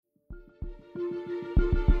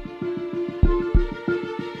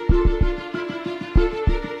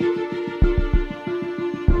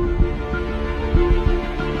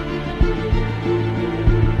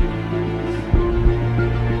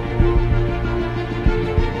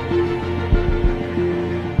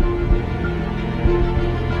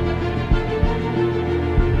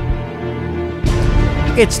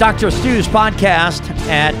It's Dr. Stu's podcast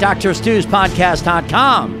at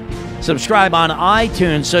drstuspodcast.com. Subscribe on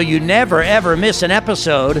iTunes so you never, ever miss an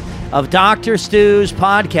episode of Dr. Stu's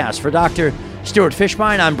podcast. For Dr. Stuart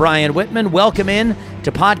Fishbein, I'm Brian Whitman. Welcome in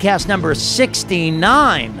to podcast number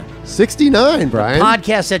 69. 69, Brian.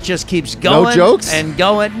 Podcast that just keeps going. No jokes? And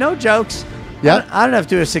going. No jokes. Yeah. I don't have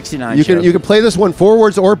to do a 69 You show. can play this one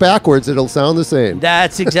forwards or backwards. It'll sound the same.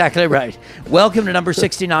 That's exactly right. Welcome to number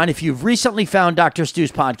 69. If you've recently found Dr.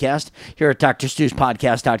 Stu's podcast here at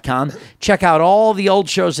drstuspodcast.com, check out all the old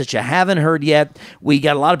shows that you haven't heard yet. We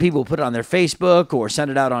got a lot of people who put it on their Facebook or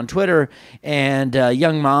send it out on Twitter. And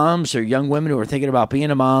young moms or young women who are thinking about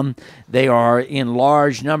being a mom, they are in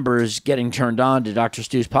large numbers getting turned on to Dr.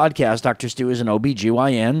 Stu's podcast. Dr. Stu is an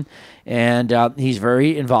OBGYN, and he's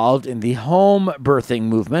very involved in the home birthing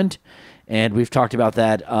movement, and we've talked about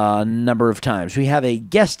that a number of times. We have a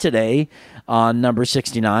guest today on number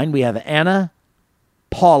 69. We have Anna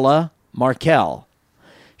Paula Markel.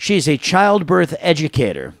 She's a childbirth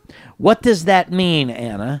educator. What does that mean,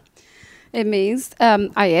 Anna? It means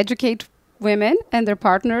I educate women and their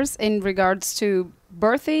partners in regards to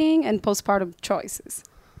birthing and postpartum choices.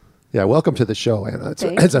 Yeah, welcome to the show, Anna.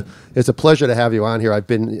 It's a pleasure to have you on here. I've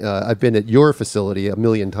been at your facility a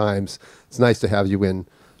million times. It's nice to have you in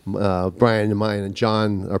Brian and mine and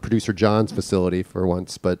John, our producer John's facility for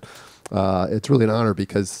once. But it's really an honor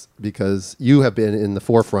because you have been in the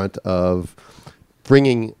forefront of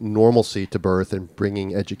bringing normalcy to birth and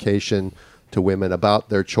bringing education to women about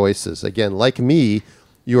their choices. Again, like me,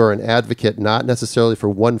 you are an advocate not necessarily for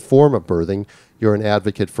one form of birthing. You're an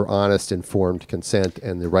advocate for honest, informed consent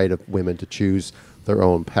and the right of women to choose their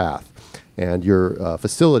own path. And your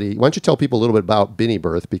facility, why don't you tell people a little bit about Binny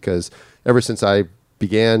Birth? Because ever since I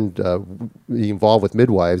began being involved with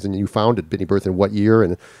midwives, and you founded Binny Birth in what year?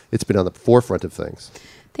 And it's been on the forefront of things.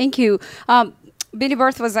 Thank you. Binny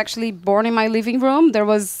Birth was actually born in my living room.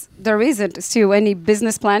 There isn't still any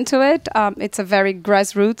business plan to it. It's a very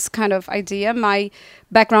grassroots kind of idea. My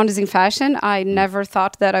background is in fashion. I never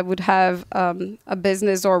thought that I would have a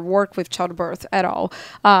business or work with childbirth at all.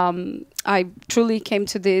 I truly came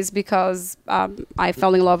to this because I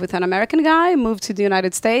fell in love with an American guy, moved to the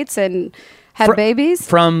United States, and had babies.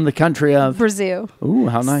 From the country of? Brazil. Ooh,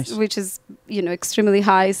 how nice. Which is, extremely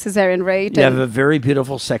high cesarean rate. You have a very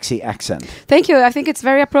beautiful, sexy accent. Thank you. I think it's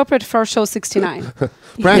very appropriate for show 69.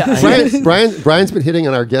 Brian's been hitting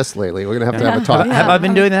on our guests lately. We're going to have a talk. Have I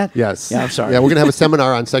been doing that? Yes. Yeah, I'm sorry. Yeah, we're going to have a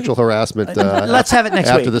seminar on sexual harassment. Let's have it next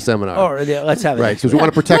after week. the seminar. Let's have it. Right, because we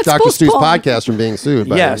want to protect Dr. Stu's podcast from being sued.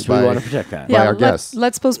 We want to protect that. By our guests.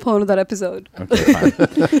 Let's postpone that episode. Okay,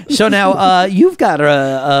 fine. So now you've got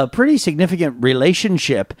a pretty significant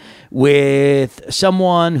relationship with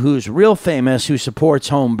someone who's real famous who supports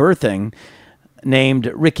home birthing, named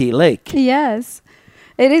Ricki Lake. Yes,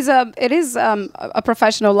 it is a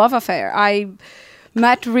professional love affair. I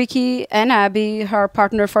met Ricki and Abby, her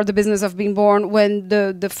partner for the Business of Being Born, when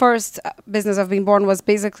the first Business of Being Born was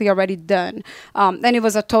basically already done. And it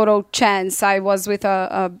was a total chance. I was with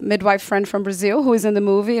a midwife friend from Brazil who is in the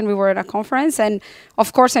movie, and we were at a conference. And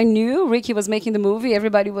of course, I knew Ricki was making the movie.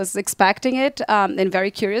 Everybody was expecting it and very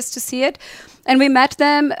curious to see it. And we met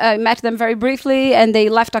them very briefly, and they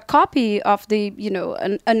left a copy of the,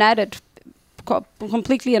 unedited,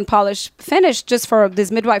 completely unpolished finish just for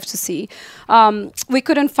this midwife to see. We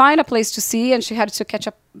couldn't find a place to see, and she had to catch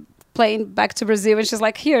a plane back to Brazil, and she's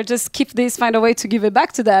like, here, just keep this, find a way to give it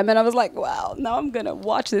back to them. And I was like, well, now I'm gonna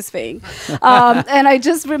watch this thing. And I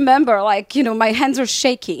just remember, my hands are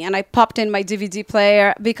shaking, and I popped in my DVD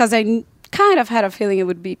player because I kind of had a feeling it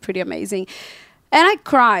would be pretty amazing. And I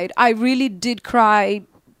cried. I really did cry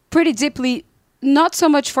pretty deeply, not so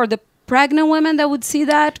much for the pregnant women that would see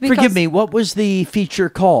that. Forgive me, what was the feature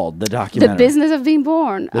called, the documentary? The Business of Being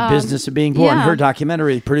Born. The Business of Being Born. Yeah. Her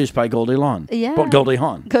documentary produced by Goldie Hawn. Yeah. Goldie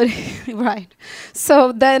Hawn. Right.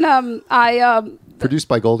 So then I... Produced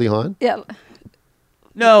by Goldie Hawn? Yeah.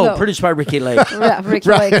 No, produced by Ricki Lake. Yeah, Ricki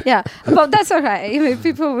Lake. Yeah. But that's all right. I mean,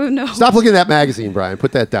 people will know. Stop looking at that magazine, Brian.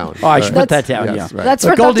 Put that down. Oh, I should put that down, yes, yeah. Right. That's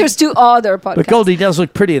for Dr. Stu other podcasts. But Goldie does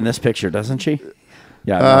look pretty in this picture, doesn't she?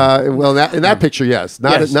 Yeah. Well, in that picture, yes.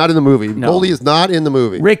 Not in the movie. No. Goldie is not in the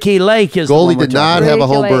movie. Ricki Lake is Goldie the one did not we're have a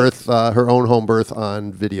home Ricki Lake. birth, her own home birth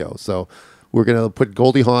on video. So we're going to put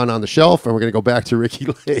Goldie Hawn on the shelf, and we're going to go back to Ricky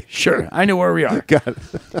Lake. Sure, I know where we are. God.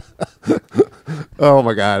 Oh,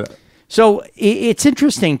 my God. So it's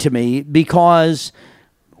interesting to me because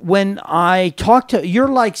when I talk to, you're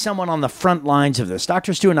like someone on the front lines of this.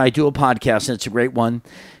 Dr. Stu and I do a podcast, and it's a great one.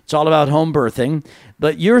 It's all about home birthing,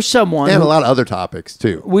 but you're someone... And a lot of other topics,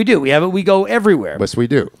 too. We do. We go everywhere. Yes, we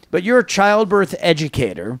do. But you're a childbirth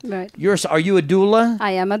educator. Right. Are you a doula?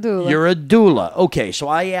 I am a doula. You're a doula. Okay, so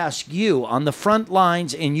I ask you, on the front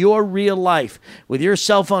lines in your real life, with your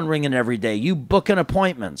cell phone ringing every day, you booking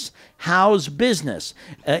appointments, how's business?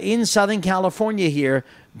 In Southern California here,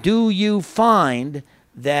 do you find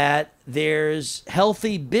that there's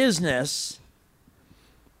healthy business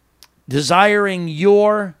desiring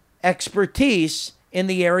your expertise in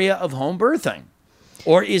the area of home birthing?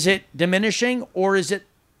 Or is it diminishing, or is it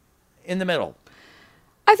in the middle?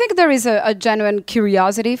 I think there is a genuine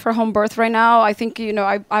curiosity for home birth right now. I think,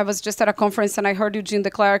 I was just at a conference and I heard Eugene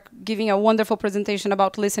DeClerc giving a wonderful presentation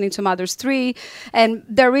about listening to Mothers 3. And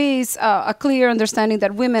there is a clear understanding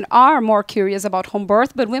that women are more curious about home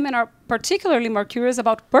birth, but women are particularly more curious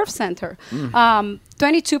about birth center.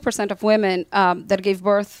 22% of women that gave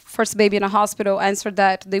birth, first baby in a hospital, answered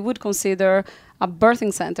that they would consider a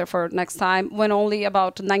birthing center for next time, when only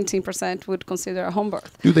about 19% would consider a home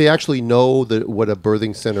birth. Do they actually know what a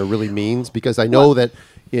birthing center really means? Because I know that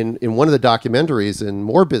in one of the documentaries in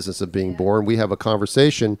More Business of Being Born, we have a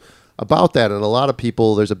conversation about that. And a lot of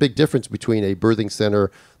people, there's a big difference between a birthing center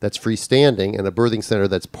that's freestanding and a birthing center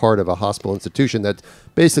that's part of a hospital institution that's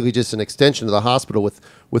basically just an extension of the hospital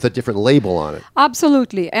with a different label on it.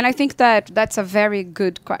 Absolutely. And I think that's a very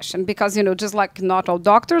good question because, just like not all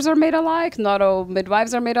doctors are made alike, not all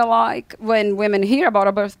midwives are made alike. When women hear about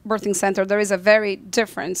a birthing center, there is a very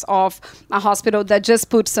difference of a hospital that just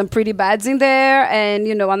puts some pretty beds in there and,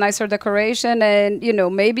 a nicer decoration and,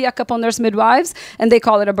 maybe a couple nurse midwives, and they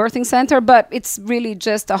call it a birthing center, but it's really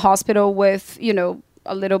just a hospital with,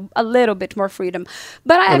 a little bit more freedom.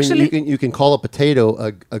 But I actually... mean, you can call a potato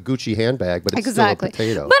a Gucci handbag, but it's exactly. still a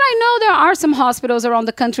potato. But I know there are some hospitals around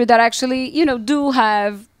the country that actually, do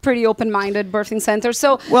have pretty open-minded birthing centers.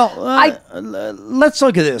 So, let's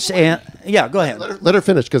look at this. And yeah, go ahead. Let her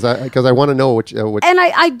finish because I want to know what. And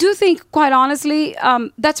I do think, quite honestly,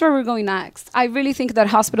 that's where we're going next. I really think that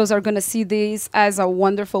hospitals are going to see this as a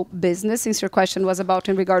wonderful business. Since your question was about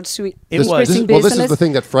in regards to increasing business. Well, this is the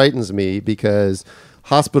thing that frightens me because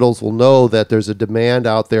hospitals will know that there's a demand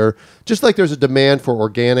out there, just like there's a demand for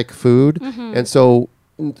organic food, and so.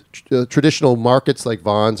 Traditional markets like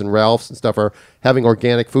Vons and Ralph's and stuff are having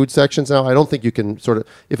organic food sections now. I don't think you can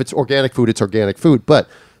if it's organic food, it's organic food. But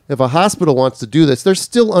if a hospital wants to do this, they're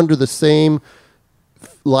still under the same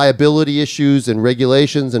liability issues and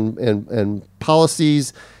regulations and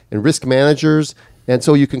policies and risk managers. And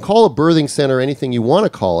so you can call a birthing center anything you want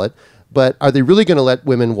to call it, but are they really going to let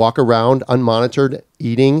women walk around unmonitored,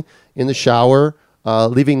 eating in the shower,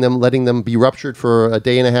 letting them be ruptured for a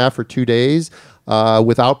day and a half or 2 days?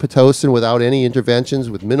 Without Pitocin, without any interventions,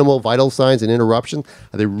 with minimal vital signs and interruption?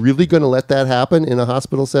 Are they really going to let that happen in a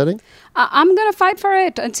hospital setting? I'm going to fight for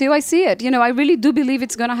it until I see it. I really do believe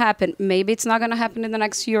it's going to happen. Maybe it's not going to happen in the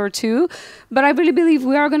next year or two, but I really believe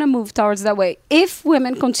we are going to move towards that way. If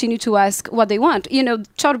women continue to ask what they want,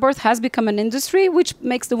 childbirth has become an industry, which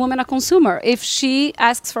makes the woman a consumer. If she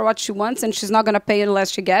asks for what she wants and she's not going to pay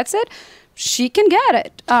unless she gets it, she can get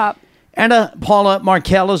it. Anna Paula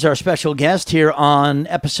Markell is our special guest here on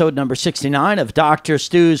episode number 69 of Dr.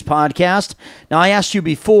 Stu's podcast. Now, I asked you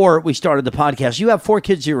before we started the podcast, you have 4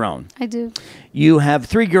 kids of your own. I do. You have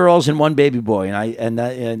 3 girls and 1 baby boy,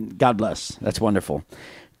 and God bless. That's wonderful.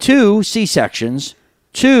 2 C-sections,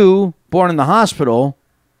 2 born in the hospital,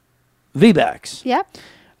 VBACs. Yep.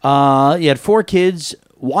 You had 4 kids.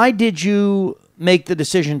 Why did you make the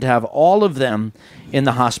decision to have all of them in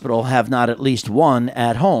the hospital, have not at least one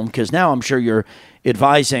at home? Because now I'm sure you're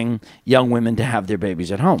advising young women to have their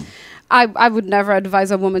babies at home. I would never advise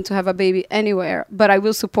a woman to have a baby anywhere, but I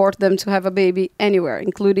will support them to have a baby anywhere,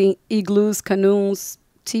 including igloos, canoes,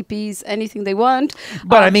 teepees, anything they want.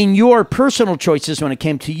 But I mean, your personal choices when it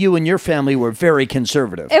came to you and your family were very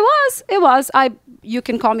conservative. It was. You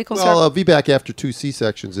can call me conservative. Well, a VBAC after 2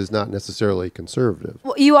 C-sections is not necessarily conservative.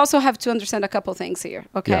 Well, you also have to understand a couple things here,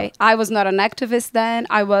 okay? Yeah. I was not an activist then.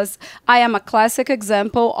 I am a classic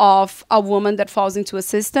example of a woman that falls into a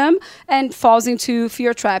system and falls into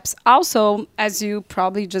fear traps. Also, as you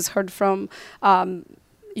probably just heard from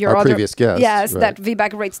your Our other previous guest, yes, right. that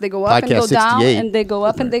VBAC rates, they go up and Podcast go down, 68. and they go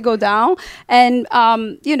up and they go down. And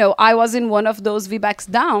I was in one of those VBACs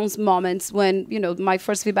downs moments when my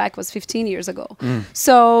first VBAC was 15 years ago.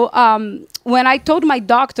 So when I told my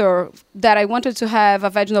doctor that I wanted to have a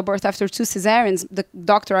vaginal birth after 2 cesareans, the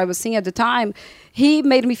doctor I was seeing at the time, he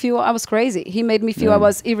made me feel I was crazy. He made me feel I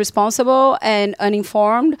was irresponsible and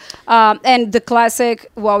uninformed. And the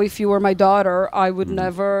classic, well, if you were my daughter, I would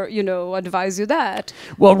never, advise you that.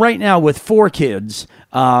 Well, right now with 4 kids,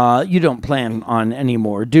 you don't plan on any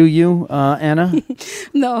more, do you, Anna?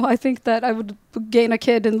 No, I think that I would gain a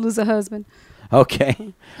kid and lose a husband.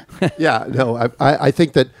 Okay. Yeah, no, I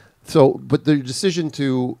think that. So, but the decision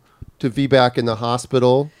to VBAC in the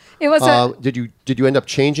hospital. It was did you end up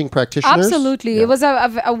changing practitioners? Absolutely. Yeah. It was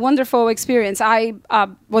a wonderful experience. I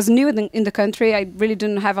was new in the country. I really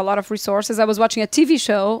didn't have a lot of resources. I was watching a TV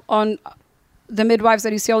show on the midwives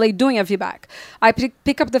at UCLA doing a VBAC. I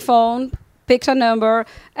pick up the phone, picked a number,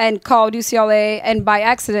 and called UCLA, and by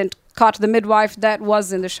accident caught the midwife that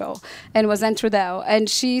was in the show, and was Ann Trudell. And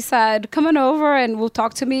she said, come on over and we'll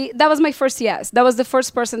talk to me. That was my first yes. That was the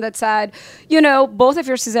first person that said, both of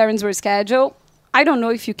your cesareans were scheduled. I don't know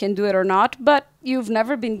if you can do it or not, but you've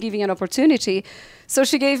never been given an opportunity. So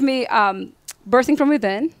she gave me Birthing from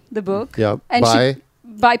Within, the book. Yeah, and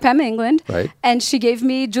by Pam England. Right. And she gave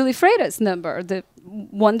me Julie Freitas' number, the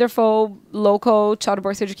wonderful local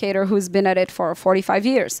childbirth educator who's been at it for 45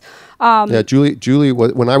 years. Julie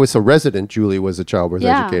was, when I was a resident, Julie was a childbirth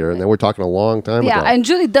educator, and then we're talking a long time ago. Yeah, and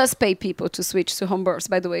Julie does pay people to switch to home births,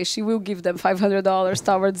 by the way. She will give them $500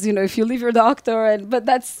 towards, if you leave your doctor, but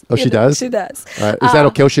that's... Oh, she does? She does. All right. Is that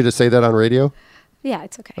okay to say that on radio? Yeah,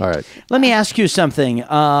 it's okay. All right. Let me ask you something, and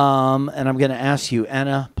I'm going to ask you,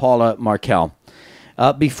 Anna Paula Markel.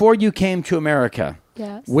 Before you came to America,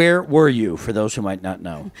 yes. Where were you, for those who might not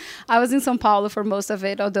know? I was in São Paulo for most of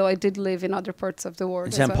it, although I did live in other parts of the world.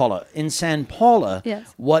 In São Paulo. In São Paulo,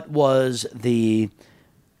 yes. What was the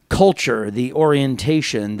culture, the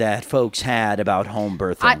orientation that folks had about home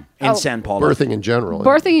birthing in São Paulo? Birthing in general.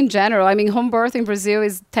 Birthing in general. I mean, home birth in Brazil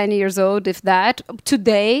is 10 years old, if that.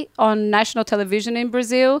 Today, on national television in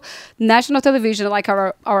Brazil, national television, like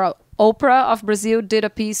our Oprah of Brazil, did a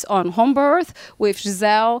piece on home birth with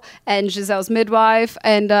Gisele and Giselle's midwife,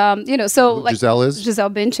 and so like Gisele is Gisele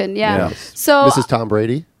Bündchen, yeah. Yes. So Mrs. Tom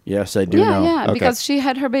Brady. Yes, I do know. Yeah, Okay. because she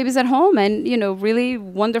had her babies at home, and really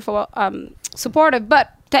wonderful, supportive.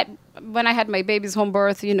 But when I had my baby's home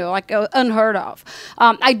birth, like unheard of.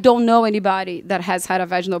 I don't know anybody that has had a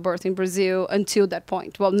vaginal birth in Brazil until that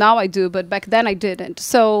point. Well, now I do, but back then I didn't.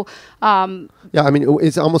 So Yeah, I mean,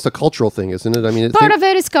 it's almost a cultural thing, isn't it? I mean, part of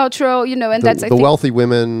it is cultural, and that's I the think, wealthy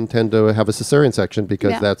women tend to have a cesarean section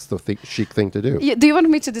because Yeah. that's the chic thing to do. Do you want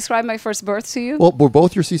me to describe my first birth to you? Well, were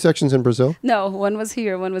both your C-sections in Brazil? No, one was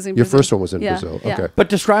here, one was in Your Brazil. first one was in Yeah, Brazil. yeah. Okay. But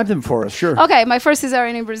describe them for us, sure. Okay, my first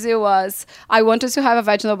cesarean in Brazil was I wanted to have a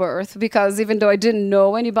vaginal birth because even though I didn't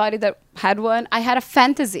know anybody that had one, I had a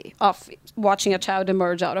fantasy of watching a child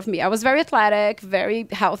emerge out of me. I was very athletic, very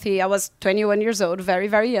healthy. I was 21 years old, very,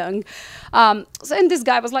 very young. And this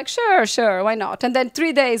guy was like, sure, why not? And then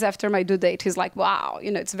 3 days after my due date, he's like, wow,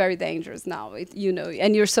 it's very dangerous now,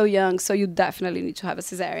 and you're so young, so you definitely need to have a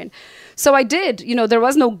cesarean. So I did. There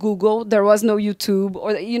was no Google, there was no YouTube,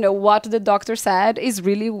 or, what the doctor said is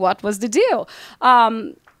really what was the deal.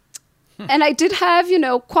 And I did have,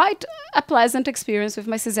 quite a pleasant experience with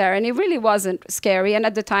my cesarean. It really wasn't scary. And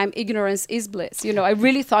at the time, ignorance is bliss. I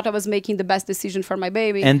really thought I was making the best decision for my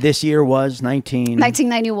baby. And this year was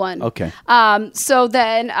 1991. Okay. So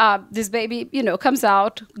then this baby, comes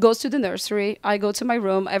out, goes to the nursery. I go to my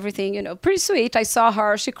room, everything, pretty sweet. I saw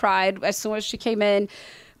her. She cried as soon as she came in.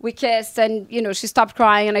 We kissed and, she stopped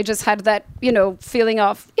crying. And I just had that, feeling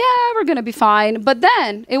of, yeah, we're going to be fine. But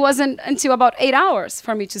then it wasn't until about 8 hours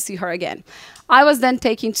for me to see her again. I was then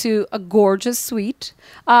taken to a gorgeous suite.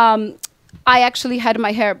 I actually had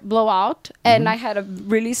my hair blow out, and I had a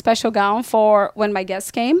really special gown for when my guests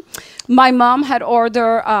came. My mom had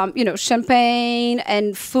ordered, champagne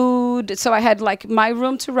and food. So I had like my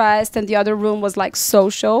room to rest, and the other room was like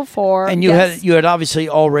social for. And guests. you had obviously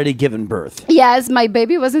already given birth. Yes, my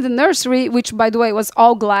baby was in the nursery, which by the way was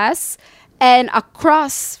all glass, and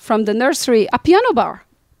across from the nursery, a piano bar.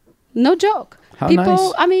 No joke. How People,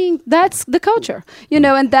 nice. I mean, that's the culture,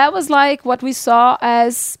 and that was like what we saw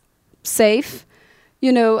as safe,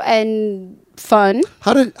 and fun.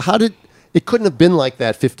 How did it couldn't have been like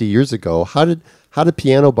that 50 years ago? How did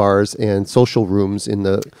piano bars and social rooms and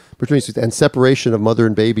separation of mother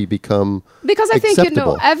and baby become Because I think,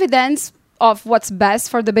 acceptable? evidence of what's best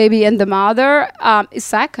for the baby and the mother.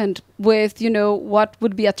 Second, with, what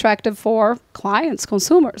would be attractive for clients,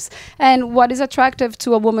 consumers. And what is attractive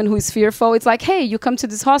to a woman who is fearful, it's like, hey, you come to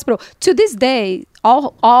this hospital. To this day,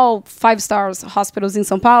 all 5-star hospitals in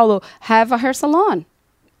São Paulo have a hair salon.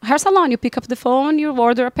 You pick up the phone, you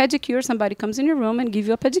order a pedicure, somebody comes in your room and give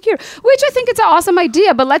you a pedicure, which I think it's an awesome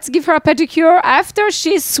idea, but let's give her a pedicure after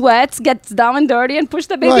she sweats, gets down and dirty, and push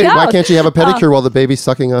the baby out. Why can't she have a pedicure while the baby's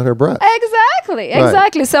sucking on her breast? Exactly.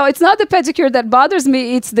 Right. So it's not the pedicure that bothers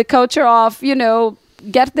me, it's the culture of,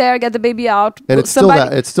 get there, get the baby out. And it's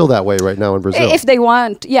still that way right now in Brazil. If they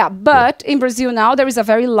want, yeah. But in Brazil now, there is a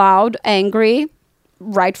very loud, angry,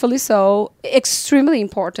 rightfully so, extremely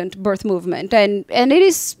important birth movement, and it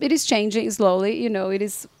is changing slowly. It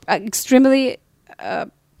is extremely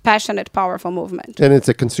passionate, powerful movement. And it's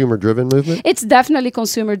a consumer-driven movement? It's definitely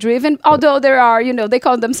consumer-driven, although there are, they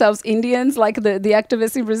call themselves Indians, like the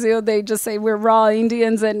activists in Brazil, they just say we're raw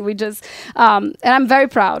Indians, and we just, and I'm very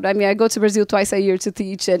proud. I mean, I go to Brazil twice a year to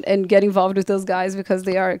teach and get involved with those guys because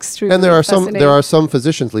they are extremely And there are some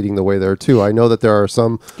physicians leading the way there, too. I know that there are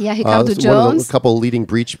some, Ricardo Jones. a couple leading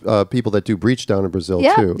people that do breech down in Brazil,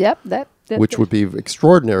 too. Which would be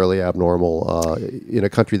extraordinarily abnormal in a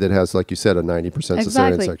country that has, like you said, a 90%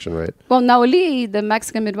 cesarean section rate. Well, Naoli, the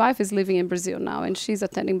Mexican midwife, is living in Brazil now, and she's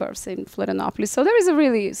attending births in Florianopolis. So there is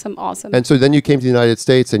really some awesome. And so then you came to the United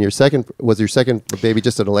States, and your second baby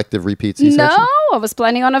just an elective repeat C-section? No, I was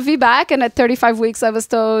planning on a VBAC, and at 35 weeks, I was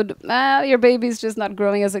told, your baby's just not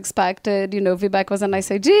growing as expected. VBAC was a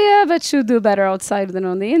nice idea, but she'll do better outside than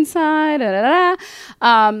on the inside.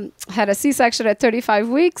 Had a C-section at 35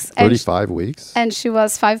 weeks. 35 weeks. And she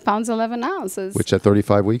was 5 pounds, 11 ounces. Which at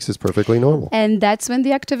 35 weeks is perfectly normal. And that's when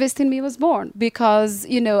the activist in me was born. Because,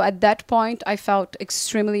 at that point, I felt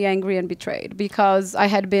extremely angry and betrayed. Because I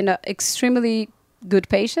had been an extremely good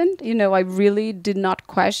patient. I really did not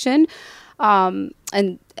question. And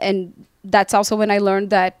that's also when I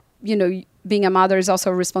learned that, being a mother is also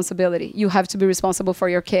a responsibility. You have to be responsible for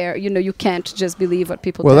your care. You can't just believe what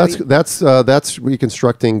people tell you. Well, that's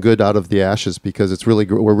reconstructing good out of the ashes, because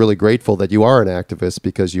we're really grateful that you are an activist,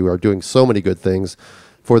 because you are doing so many good things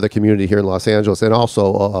for the community here in Los Angeles, and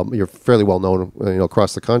also you're fairly well known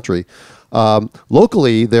across the country.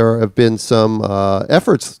 Locally, there have been some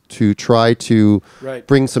efforts to try to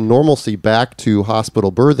bring some normalcy back to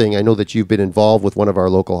hospital birthing. I know that you've been involved with one of our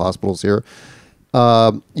local hospitals here.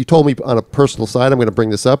 You told me on a personal side, I'm going to bring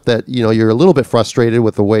this up, that you're a little bit frustrated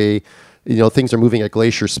with the way things are moving at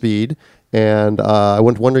glacier speed, and I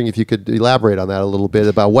was wondering if you could elaborate on that a little bit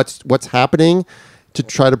about what's happening to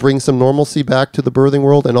try to bring some normalcy back to the birthing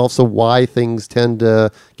world, and also why things tend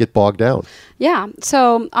to get bogged down. Yeah,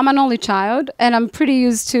 so I'm an only child, and I'm pretty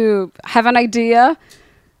used to have an idea,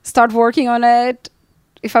 start working on it.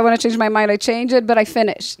 If I want to change my mind, I change it, but I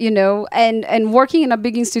finish, and working in a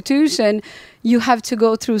big institution, you have to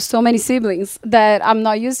go through so many siblings that I'm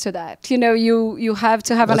not used to that. You have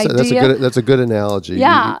to have an idea. That's a good analogy.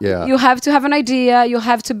 Yeah. You have to have an idea. You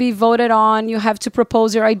have to be voted on. You have to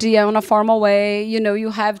propose your idea in a formal way.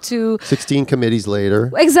 You have to. 16 committees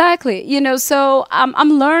later. Exactly. So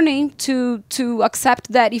I'm learning to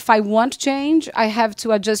accept that if I want change, I have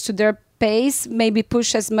to adjust to their pace, maybe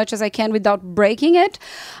push as much as I can without breaking it.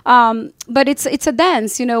 But it's a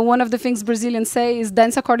dance. One of the things Brazilians say is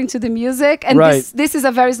dance according to the music, and this is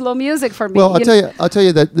a very slow music for me. Well, I'll tell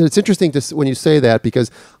you that it's interesting when you say that,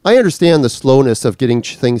 because I understand the slowness of getting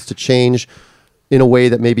things to change in a way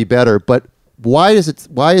that may be better, but why is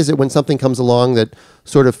it when something comes along that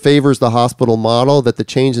sort of favors the hospital model that the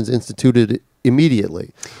change is instituted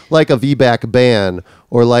immediately, like a VBAC ban,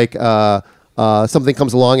 or like something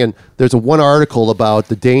comes along and there's one article about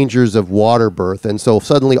the dangers of water birth, and so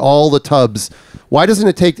suddenly all the tubs, why doesn't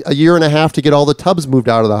it take a year and a half to get all the tubs moved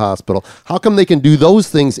out of the hospital? How come they can do those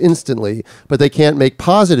things instantly, but they can't make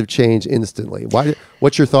positive change instantly?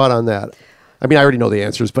 What's your thought on that? I mean, I already know the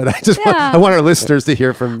answers, but I want our listeners to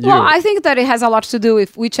hear from you. Well, I think that it has a lot to do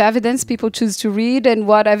with which evidence people choose to read and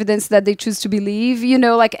what evidence that they choose to believe.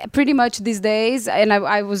 Like pretty much these days, and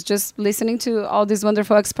I was just listening to all these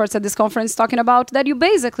wonderful experts at this conference talking about that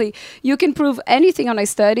you can prove anything on a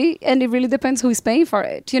study, and it really depends who is paying for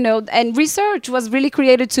it. And research was really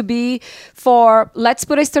created to be for, let's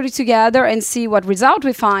put a study together and see what result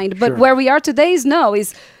we find. But where we are today is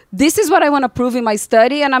this is what I want to prove in my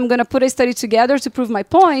study, and I'm going to put a study together to prove my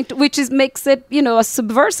point, which makes it, a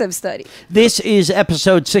subversive study. This is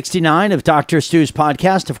episode 69 of Dr. Stu's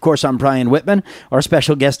podcast. Of course, I'm Brian Whitman. Our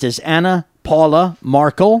special guest is Anna Paula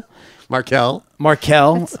Markel. Markel.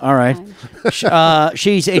 All right.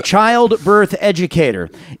 She's a childbirth educator.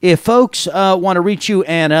 If folks want to reach you,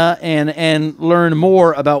 Anna, and learn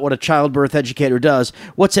more about what a childbirth educator does,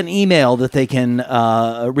 what's an email that they can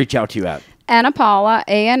reach out to you at? Anna Paula,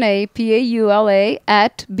 ANAPAULA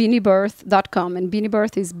at BiniBirth.com. And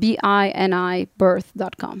BiniBirth is BINI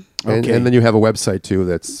birth.com. Okay. And then you have a website too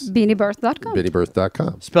that's BiniBirth.com.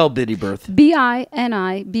 BiniBirth.com. Spell BiniBirth.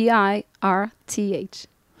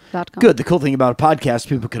 BINIBIRTH.com. Good. The cool thing about a podcast,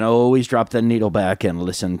 people can always drop the needle back and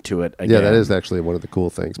listen to it again. Yeah, that is actually one of the cool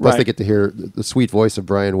things. Plus, they get to hear the sweet voice of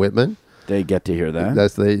Brian Whitman. They get to hear that.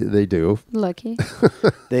 They do. Lucky.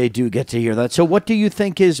 They do get to hear that. So what do you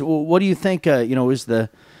think is the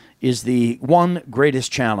one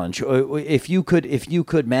greatest challenge? If you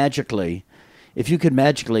could magically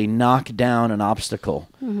knock down an obstacle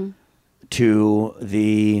to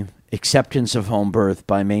the acceptance of home birth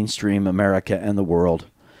by mainstream America and the world,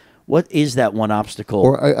 what is that one obstacle?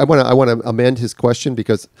 Or I want to amend his question,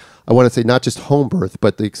 because I want to say not just home birth,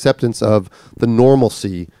 but the acceptance of the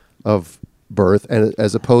normalcy of birth, and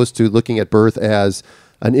as opposed to looking at birth as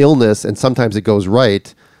an illness, and sometimes it goes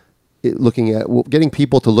right. Looking at getting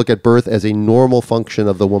people to look at birth as a normal function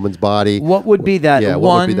of the woman's body. What would be that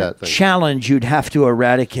what would be that challenge you'd have to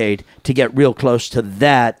eradicate to get real close to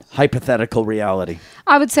that hypothetical reality?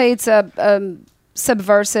 I would say it's a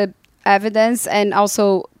subversive evidence, and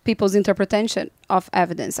also people's interpretation of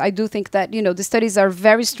evidence. I do think that the studies are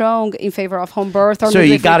very strong in favor of home birth. Or so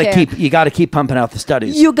you got to keep pumping out the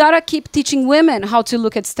studies. You got to keep teaching women how to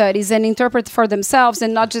look at studies and interpret for themselves,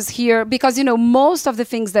 and not just hear, because most of the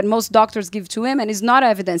things that most doctors give to women is not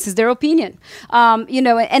evidence, is their opinion.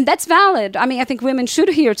 And that's valid. I mean, I think women should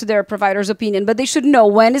hear to their provider's opinion, but they should know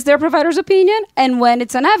when is their provider's opinion and when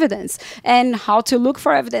it's an evidence, and how to look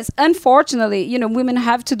for evidence. Unfortunately, women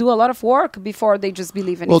have to do a lot of work before they just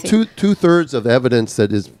believe anything. Well, two-thirds of evidence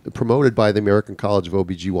that is promoted by the American College of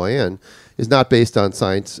OBGYN is not based on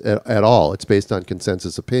science at all. It's based on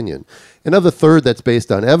consensus opinion. And of the third that's based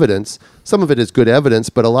on evidence, some of it is good evidence,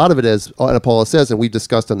 but a lot of it, as Anna Paula says, and we've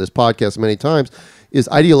discussed on this podcast many times, is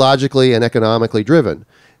ideologically and economically driven.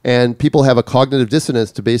 And people have a cognitive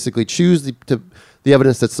dissonance to basically choose the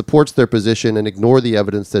evidence that supports their position and ignore the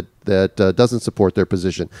evidence that doesn't support their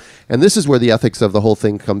position. And this is where the ethics of the whole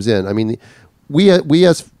thing comes in. I mean, we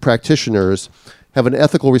as practitioners have an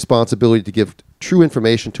ethical responsibility to give true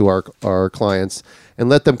information to our clients and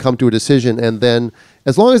let them come to a decision. And then,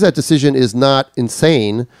 as long as that decision is not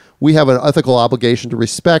insane, we have an ethical obligation to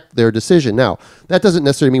respect their decision. Now, that doesn't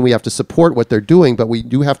necessarily mean we have to support what they're doing, but we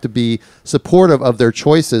do have to be supportive of their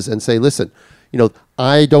choices and say, listen,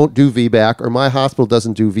 I don't do VBAC, or my hospital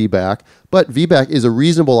doesn't do VBAC, but VBAC is a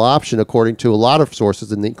reasonable option according to a lot of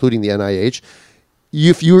sources, including the NIH.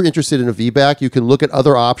 If you're interested in a VBAC, you can look at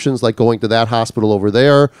other options like going to that hospital over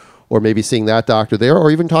there, or maybe seeing that doctor there, or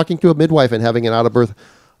even talking to a midwife and having an out of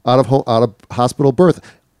hospital birth.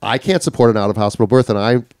 I can't support an out of hospital birth, and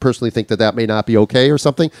I personally think that may not be okay or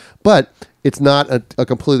something. But it's not a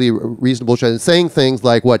completely reasonable choice. Saying things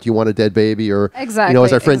like, "What, you want a dead baby?" or exactly,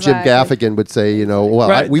 as our friend Jim Gaffigan would say,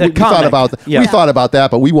 right, we thought about we thought about that,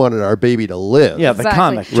 but we wanted our baby to live. Yeah, the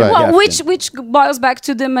comic. Right. Well, which boils back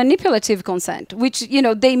to the manipulative consent, which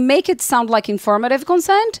they make it sound like informative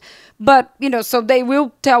consent. But, so they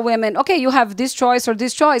will tell women, okay, you have this choice or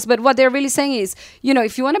this choice. But what they're really saying is,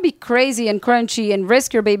 if you want to be crazy and crunchy and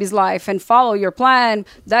risk your baby's life and follow your plan,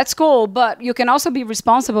 that's cool. But you can also be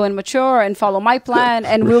responsible and mature and follow my plan,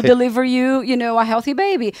 and we'll deliver you, a healthy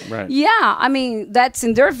baby. Right. Yeah, I mean, that's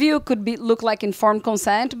in their view could look like informed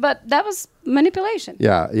consent, but that was manipulation.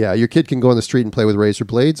 Yeah. Your kid can go on the street and play with razor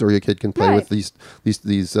blades, or your kid can play with these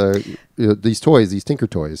toys, these Tinker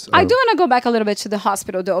toys. I do want to go back a little bit to the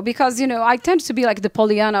hospital, though, because I tend to be like the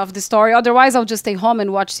Pollyanna of the story. Otherwise, I'll just stay home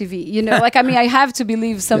and watch TV. I have to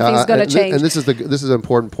believe something's going to change. And this is an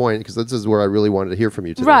important point, because this is where I really wanted to hear from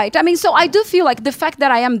you today. Right. I mean, so I do feel like the fact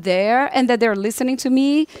that I am there and that they're listening to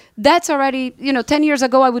me, that's already 10 years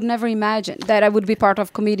ago, I would never imagine that I would be part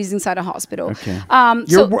of committees inside a hospital. Okay.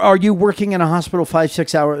 Are you working in a hospital 5-6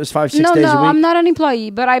 days a week? No, I'm not an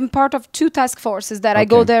employee, but I'm part of 2 task forces that I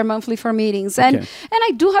go there monthly for meetings. And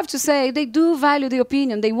I do have to say, they do value the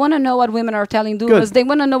opinion. They want to know what women are telling doulas. Good. They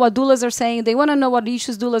want to know what doulas are saying. They want to know what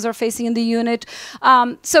issues doulas are facing in the unit.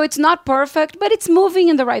 So it's not perfect, but it's moving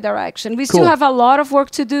in the right direction. We still have a lot of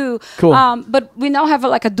work to do. Cool. But we now have a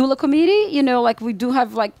doula committee. We do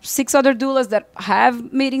have 6 other doulas that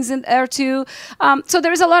have meetings in there too. So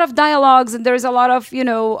there's a lot of dialogues, and there's a lot of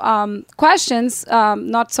questions,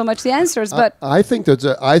 not so much the answers. But I think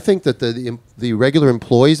that the regular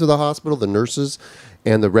employees of the hospital, the nurses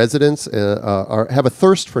and the residents have a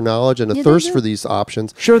thirst for knowledge and a thirst for these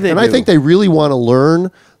options. Sure they and do. I think they really want to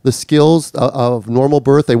learn the skills of normal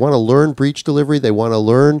birth. They want to learn breech delivery. They want to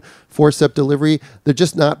learn forceps delivery. They're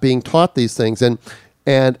just not being taught these things. And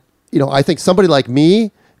I think somebody like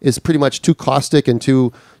me is pretty much too caustic and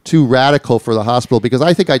too radical for the hospital, because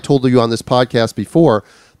I think I told you on this podcast before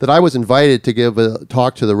that I was invited to give a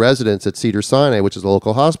talk to the residents at Cedars-Sinai, which is a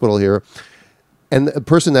local hospital here. And the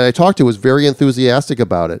person that I talked to was very enthusiastic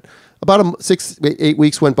about it. About 6-8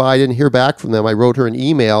 weeks went by. I didn't hear back from them. I wrote her an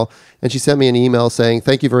email, and she sent me an email saying,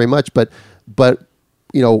 "Thank you very much, but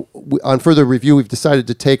on further review, we've decided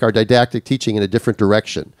to take our didactic teaching in a different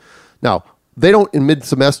direction." Now, they don't in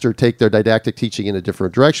mid-semester take their didactic teaching in a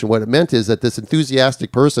different direction. What it meant is that this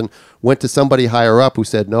enthusiastic person went to somebody higher up who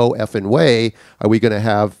said, "No effing way are we going to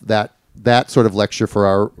have that sort of lecture for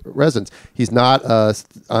our residents." He's not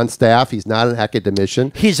on staff. He's not an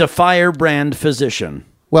academician. He's a firebrand physician.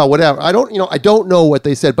 Well, whatever. I don't know what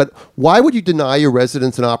they said, but why would you deny your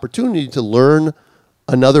residents an opportunity to learn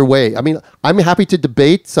another way? I mean, I'm happy to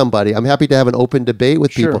debate somebody. I'm happy to have an open debate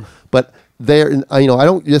with people, but I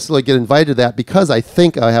don't just get invited to that because I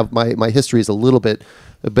think I have my history is a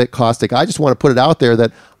bit caustic. I just want to put it out there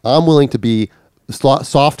that I'm willing to be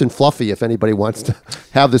soft and fluffy if anybody wants to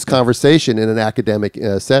have this conversation in an academic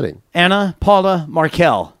setting. Anna Paula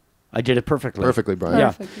Markel. I did it perfectly. Perfectly, Brian.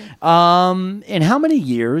 Yeah. In how many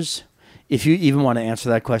years, if you even want to answer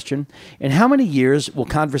that question, in how many years will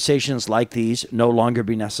conversations like these no longer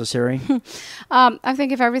be necessary? I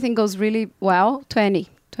think if everything goes really well, 20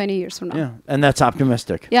 years from now. Yeah, and that's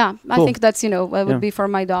optimistic. Yeah, Cool. I think that's, what would be for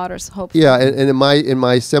my daughters, hopefully. Yeah, and in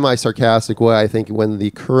my semi-sarcastic way, I think when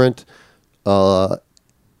the current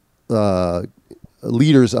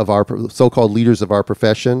leaders of our so-called leaders of our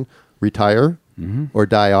profession retire or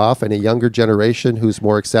die off, and a younger generation who's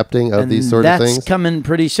more accepting of these sort of things. That's coming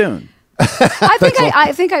pretty soon. I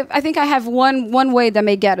think I have one way that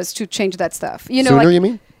may get us to change that stuff. Sooner, you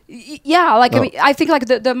mean? Yeah, I think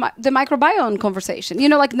the microbiome conversation.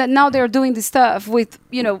 Now they're doing this stuff with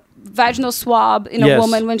vaginal swab in a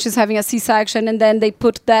woman when she's having a C-section, and then they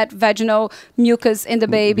put that vaginal mucus in the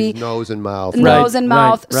baby. Nose and mouth. Right.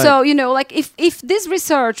 Right. So if this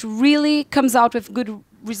research really comes out with good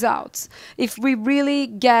results, if we really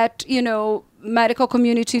get medical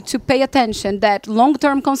community to pay attention that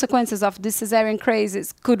long-term consequences of this cesarean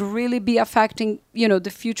crazes could really be affecting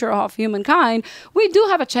the future of humankind, we do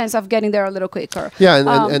have a chance of getting there a little quicker. Yeah,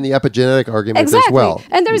 and the epigenetic arguments exactly. as well.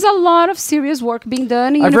 And there's a lot of serious work being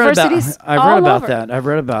done in I've universities. I've read about that. I've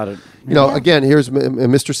read about it. Again, here's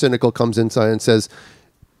Mr. Cynical comes inside and says,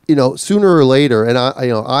 sooner or later, and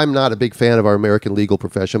I'm not a big fan of our American legal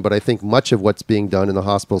profession, but I think much of what's being done in the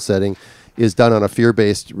hospital setting is done on a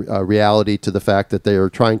fear-based reality to the fact that they are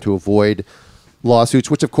trying to avoid lawsuits,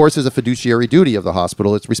 which of course is a fiduciary duty of the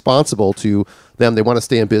hospital. It's responsible to them. They want to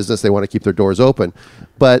stay in business. They want to keep their doors open.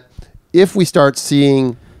 But if we start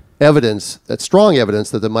seeing strong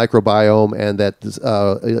evidence that the microbiome and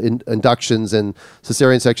that inductions and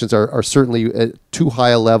cesarean sections are certainly at too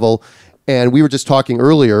high a level, and we were just talking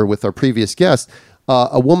earlier with our previous guest,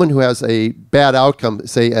 a woman who has a bad outcome,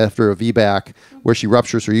 say after a VBAC, where she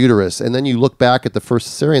ruptures her uterus, and then you look back at the first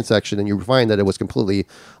cesarean section and you find that it was completely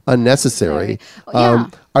unnecessary.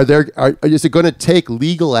 Is it going to take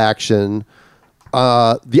legal action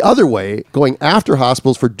the other way, going after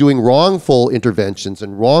hospitals for doing wrongful interventions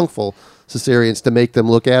and wrongful cesareans to make them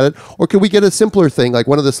look at it? Or could we get a simpler thing? Like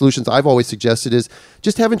one of the solutions I've always suggested is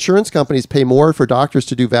just have insurance companies pay more for doctors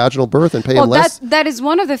to do vaginal birth and pay them less. That is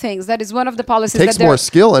one of the things. That is one of the policies. It takes more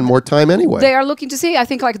skill and more time anyway. They are looking to see. I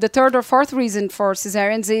think the third or fourth reason for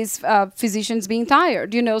cesareans is physicians being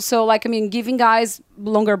tired. So giving guys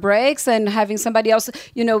longer breaks and having somebody else,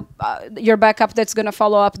 your backup that's going to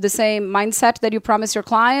follow up the same mindset that you promise your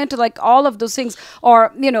client, all of those things,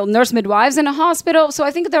 or nurse midwives in a hospital. So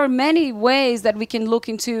I think there are many ways that we can look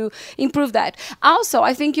into improve that. Also,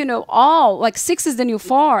 I think 6 is the new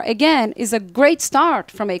 4 again is a great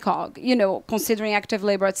start from ACOG, considering active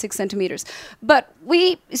labor at 6 centimeters. But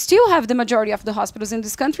we still have the majority of the hospitals in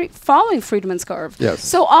this country following Friedman's curve. Yes.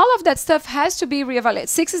 So all of that stuff has to be reevaluated.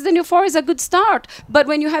 6 is the new 4 is a good start. But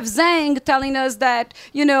when you have Zhang telling us that,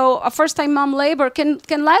 a first-time mom labor can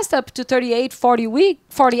last up to 38,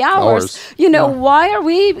 40 hours. Why are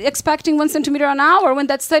we expecting 1 centimeter an hour when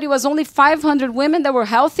that study was only 500 women that were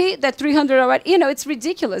healthy, that 300 already, it's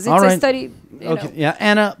ridiculous. It's a study. Okay. Yeah.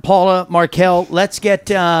 Anna Paula Markel, let's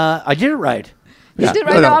get, I did it right.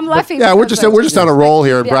 Right now I'm laughing. Yeah, we're just on a roll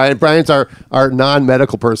here. Yeah. Brian's our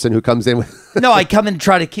non-medical person who comes in with. No, I come in and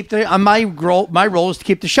try to keep my role is to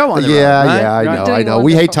keep the show on the road. Yeah, I know. Doing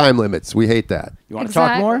We hate wonderful. time limits. We hate that. You want to talk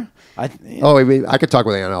Exactly. more? I could talk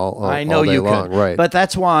with Anna all I know all day you long, could, right? but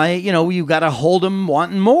that's why you got to hold them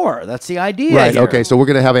wanting more. That's the idea. Right. here. Okay. So we're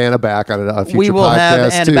going to have Anna back on a future podcast. We will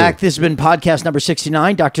have Anna too. back. This has been podcast number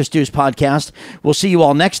 69, Dr. Stu's podcast. We'll see you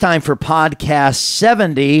all next time for podcast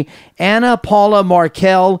 70. Anna Paula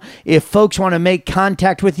Markel. If folks want to make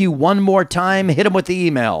contact with you one more time, hit them with the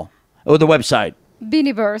email or the website.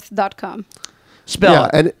 BiniBirth.com. Spell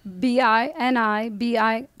it. and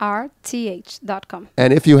BINIBIRTH.com.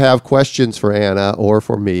 and if you have questions for Anna or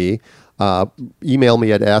for me, email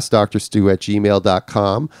me at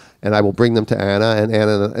askdrstu@gmail.com, and I will bring them to Anna,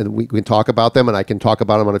 and we can talk about them, and I can talk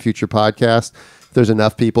about them on a future podcast. If there's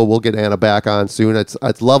enough people, we'll get Anna back on soon. It's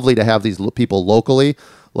lovely to have these people locally,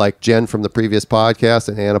 like Jen from the previous podcast,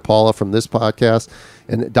 and Anna Paula from this podcast,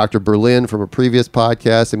 and Dr. Berlin from a previous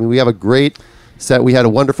podcast. I mean, we have a great set. We had a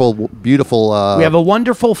wonderful, beautiful. We have a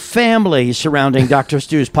wonderful family surrounding Dr.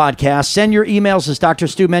 Stu's podcast. Send your emails, as Dr.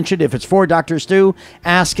 Stu mentioned. If it's for Dr. Stu,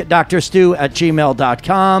 ask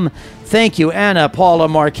drstu@gmail.com. Thank you, Anna Paula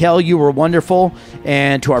Markel. You were wonderful.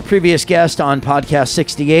 And to our previous guest on podcast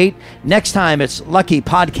 68. Next time, it's lucky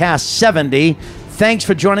podcast 70. Thanks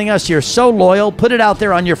for joining us. You're so loyal. Put it out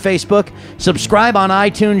there on your Facebook. Subscribe on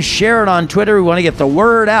iTunes. Share it on Twitter. We want to get the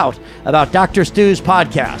word out about Dr. Stu's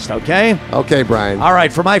podcast, okay? Okay, Brian. All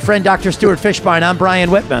right, for my friend Dr. Stuart Fishbein, I'm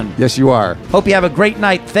Brian Whitman. Yes, you are. Hope you have a great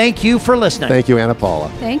night. Thank you for listening. Thank you, Anna Paula.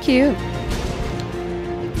 Thank you.